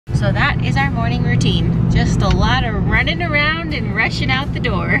So that is our morning routine. Just a lot of running around and rushing out the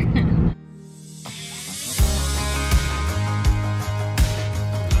door.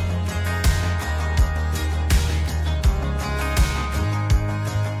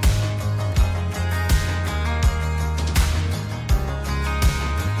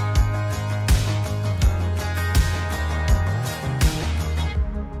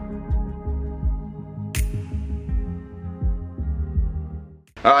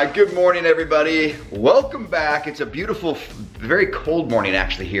 Good morning, everybody. Welcome back. It's a beautiful, very cold morning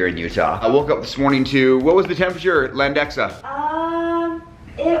actually here in Utah. I woke up this morning to, what was the temperature, Landexa?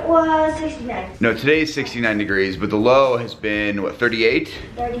 It was 69. No, today is 69 degrees, but the low has been, what, 38?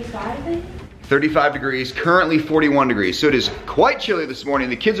 35, maybe? 35 degrees, currently 41 degrees. So it is quite chilly this morning.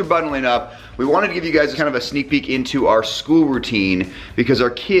 The kids are bundling up. We wanted to give you guys kind of a sneak peek into our school routine because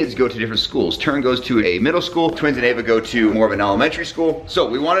our kids go to different schools. Turn goes to a middle school, Twins and Ava go to more of an elementary school. So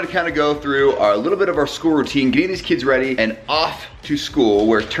we wanted to kind of go through a little bit of our school routine, getting these kids ready and off to school,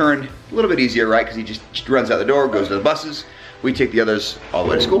 where Turn, a little bit easier, right? Because he just runs out the door, goes to the buses. We take the others all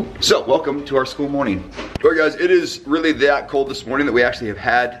the way to school. So welcome to our school morning. All right guys, it is really that cold this morning that we actually have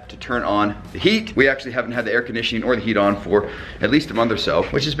had to turn on the heat. We actually haven't had the air conditioning or the heat on for at least a month or so,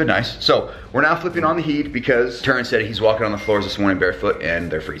 which has been nice. So we're now flipping on the heat because Turn said he's walking on the floors this morning barefoot and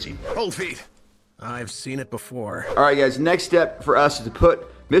they're freezing. Cold feet. I've seen it before. All right guys, next step for us is to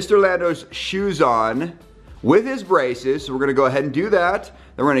put Mr. Lando's shoes on with his braces. So we're gonna go ahead and do that.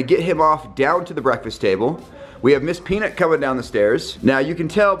 Then we're gonna get him off down to the breakfast table. We have Miss Peanut coming down the stairs. Now you can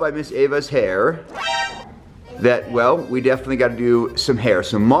tell by Miss Ava's hair that, well, we definitely got to do some hair.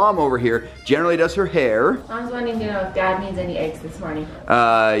 So Mom over here generally does her hair. Mom's wanting to know if Dad needs any eggs this morning.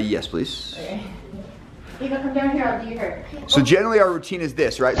 Yes please. Okay. You can come down here, I'll do your hair. So generally our routine is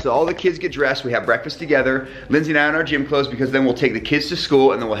this, right? So all the kids get dressed, we have breakfast together, Lindsay and I in our gym clothes because then we'll take the kids to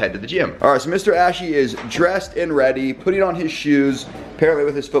school and then we'll head to the gym. All right, so Mr. Ashy is dressed and ready, putting on his shoes, apparently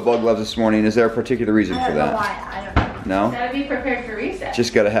with his football gloves this morning. Is there a particular reason for that? I don't know why, I don't know. No? Gotta be prepared for recess.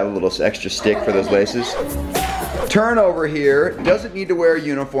 Just gotta have a little extra stick for those laces. Turn over here doesn't need to wear a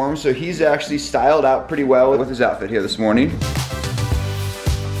uniform, so he's actually styled out pretty well with his outfit here this morning.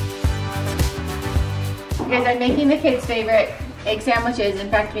 Guys, I'm making the kids' favorite egg sandwiches. In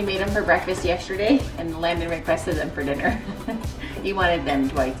fact, we made them for breakfast yesterday, and Landon requested them for dinner. He wanted them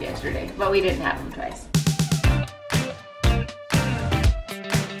twice yesterday, but we didn't have them twice.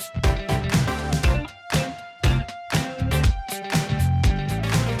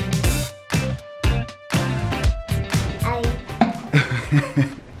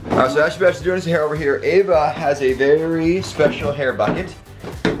 Alright, so Ashby's doing his hair over here. Ava has a very special hair bucket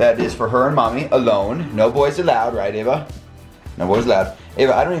that is for her and Mommy alone. No boys allowed, right Ava? No boys allowed.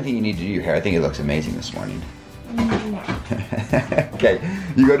 Ava, I don't even think you need to do your hair. I think it looks amazing this morning. Okay,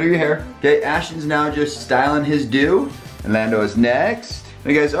 you go do your hair. Okay, Ashton's now just styling his do. And Lando is next.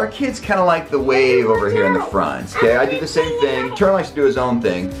 Now guys, our kids kind of like the wave over here in the front. Okay, I do the same thing. Turn likes to do his own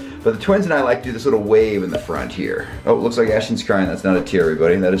thing. But the twins and I like to do this little wave in the front here. Oh, it looks like Ashton's crying. That's not a tear,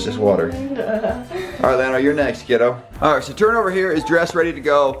 everybody. That is just water. All right, Lando, you're next, kiddo. All right, so Turn over here is dressed, ready to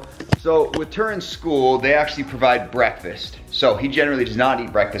go. So with Turn's school, they actually provide breakfast. So he generally does not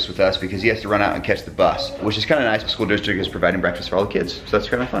eat breakfast with us because he has to run out and catch the bus, which is kind of nice. The school district is providing breakfast for all the kids. So that's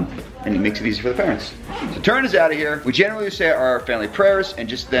kind of fun. And it makes it easy for the parents. So Turn is out of here. We generally say our family prayers and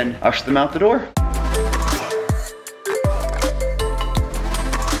just then usher them out the door.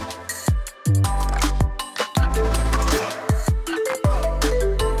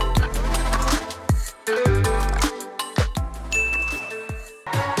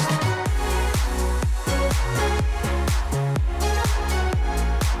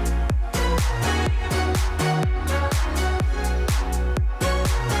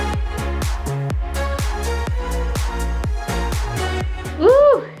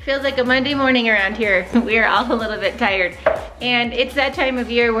 Feels like a Monday morning around here. We are all a little bit tired. And it's that time of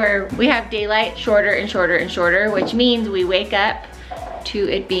year where we have daylight shorter and shorter and shorter, which means we wake up to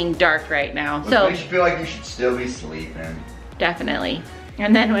it being dark right now. So you feel like you should still be sleeping. Definitely.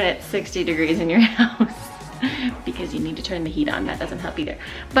 And then when it's 60 degrees in your house, because you need to turn the heat on, that doesn't help either.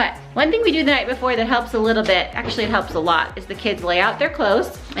 But one thing we do the night before that helps a little bit, actually it helps a lot, is the kids lay out their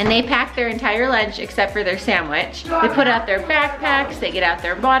clothes and they pack their entire lunch except for their sandwich. They put out their backpacks, they get out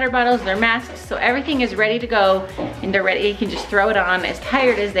their water bottles, their masks, so everything is ready to go and they're ready. You can just throw it on as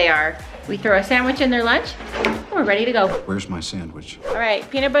tired as they are. We throw a sandwich in their lunch, and we're ready to go. Where's my sandwich? All right,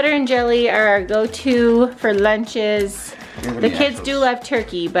 peanut butter and jelly are our go-to for lunches. The kids do love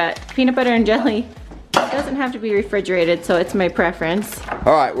turkey, but peanut butter and jelly doesn't have to be refrigerated, so it's my preference.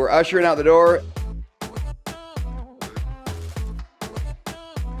 All right, we're ushering out the door.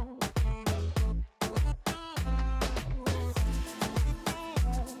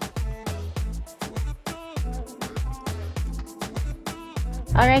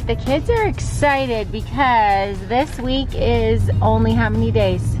 All right, the kids are excited because this week is only how many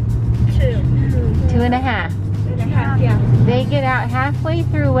days? 2. 2.5. 2.5, yeah. They get out halfway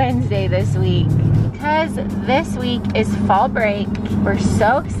through Wednesday this week. Because this week is fall break, we're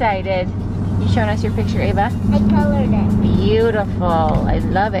so excited. You showing us your picture, Ava? I colored it. Beautiful, I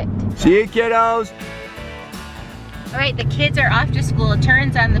love it. See you, kiddos. All right, the kids are off to school,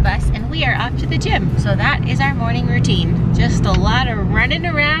 Turns on the bus, and we are off to the gym. So that is our morning routine. Just a lot of running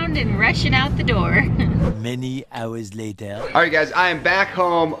around and rushing out the door. Many hours later. All right, guys, I am back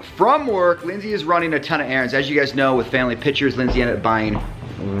home from work. Lindsay is running a ton of errands. As you guys know, with family pictures, Lindsay ended up buying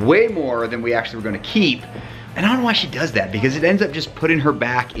way more than we actually were gonna keep. And I don't know why she does that, because it ends up just putting her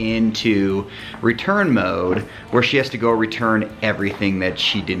back into return mode where she has to go return everything that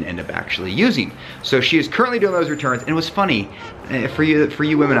she didn't end up actually using. So she is currently doing those returns, and it was funny, for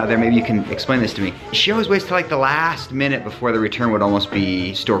you women out there, maybe you can explain this to me. She always waits till like the last minute before the return would almost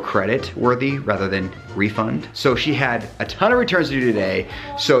be store credit worthy rather than refund. So she had a ton of returns to do today.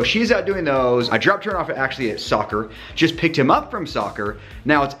 So she's out doing those. I dropped her off actually at soccer, just picked him up from soccer.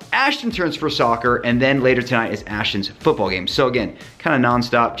 Now it's Ashton's turns for soccer, and then later tonight is Ashton's football game. So again, kind of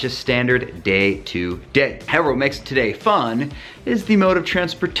nonstop, just standard day to day. However, what makes today fun is the mode of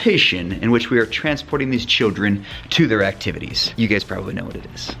transportation in which we are transporting these children to their activities. You guys probably know what it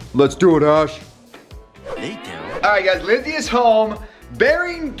is. Let's do it, Ash. All right, guys, Lindsay is home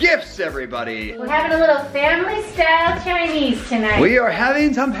bearing gifts, everybody. We're having a little family style Chinese tonight. We are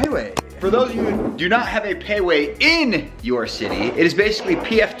having some payway. For those of you who do not have a payway in your city, it is basically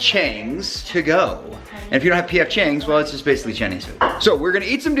P.F. Chang's to go. And if you don't have P.F. Chang's, well, it's just basically Chinese food. So we're gonna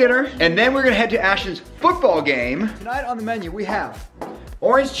eat some dinner, and then we're gonna head to Ashton's football game. Tonight on the menu, we have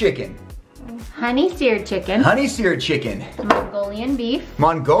orange chicken. Honey seared chicken. Honey seared chicken. Mongolian beef.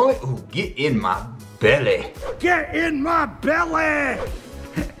 Mongolian, ooh, get in my belly. Get in my belly!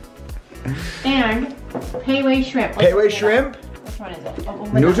 And payway shrimp. Payway shrimp. Which one is it? Oh,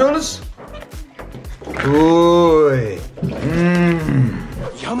 Noodles. Ooh.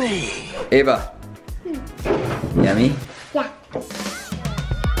 Mmm. Yummy! Ava. Yummy? Yeah.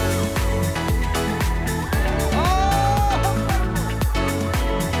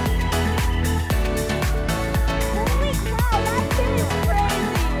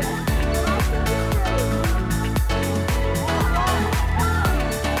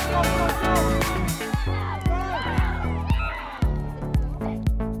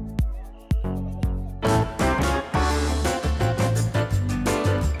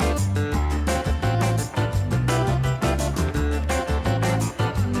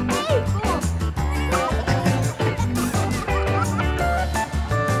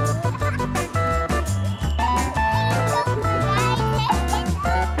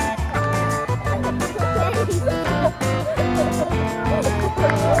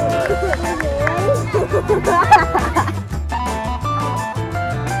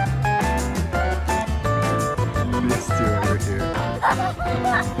 These two over here.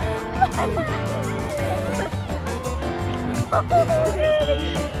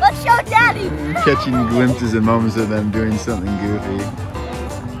 Let's show Daddy. Catching glimpses and moments of them doing something goofy.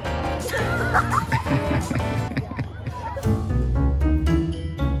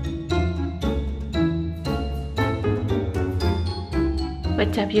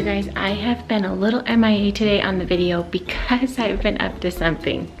 What's up, you guys? I have been a little MIA today on the video because I've been up to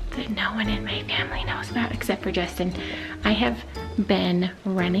something that no one in my family knows about except for Justin. I have been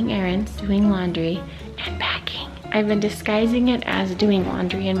running errands, doing laundry, and packing. I've been disguising it as doing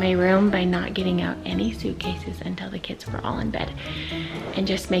laundry in my room by not getting out any suitcases until the kids were all in bed and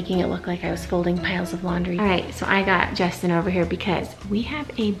just making it look like I was folding piles of laundry. All right, so I got Justin over here because we have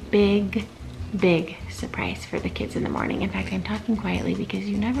a big surprise for the kids in the morning. In fact, I'm talking quietly because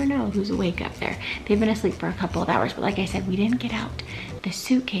you never know who's awake up there. They've been asleep for a couple of hours, but like I said, we didn't get out the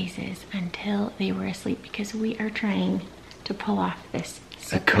suitcases until they were asleep because we are trying to pull off this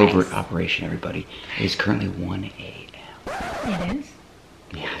surprise. A covert operation, everybody. It is currently 1 a.m. It is?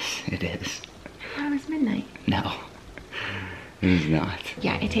 Yes, it is. I thought it was midnight. No, it is not.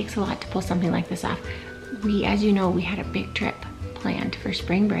 Yeah, it takes a lot to pull something like this off. We, as you know, we had a big trip planned for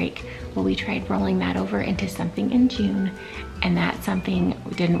spring break. Well, we tried rolling that over into something in June, and that something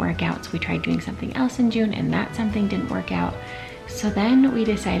didn't work out. So we tried doing something else in June, and that something didn't work out. So then we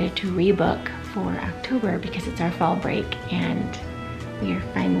decided to rebook for October because it's our fall break, and we are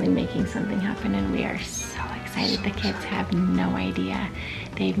finally making something happen, and we are so excited. The kids have no idea.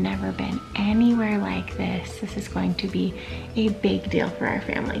 They've never been anywhere like this. This is going to be a big deal for our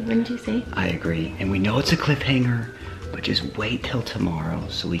family, wouldn't you say? I agree, and we know it's a cliffhanger, but just wait till tomorrow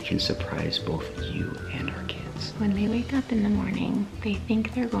so we can surprise both you and our kids. kids. When they wake up in the morning, they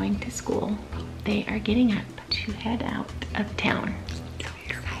think they're going to school. They are getting up to head out of town. So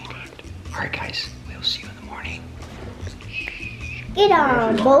excited. All right, guys, we'll see you in the morning. Get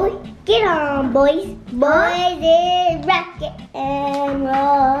on, boys. Get on, boys. Boys is rock and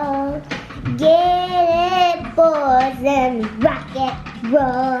roll. Get it, boys, and rock it,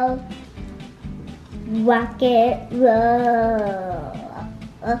 roll. Rock it, roll.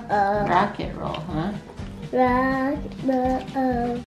 Rocket roll, huh? Rock it, roll.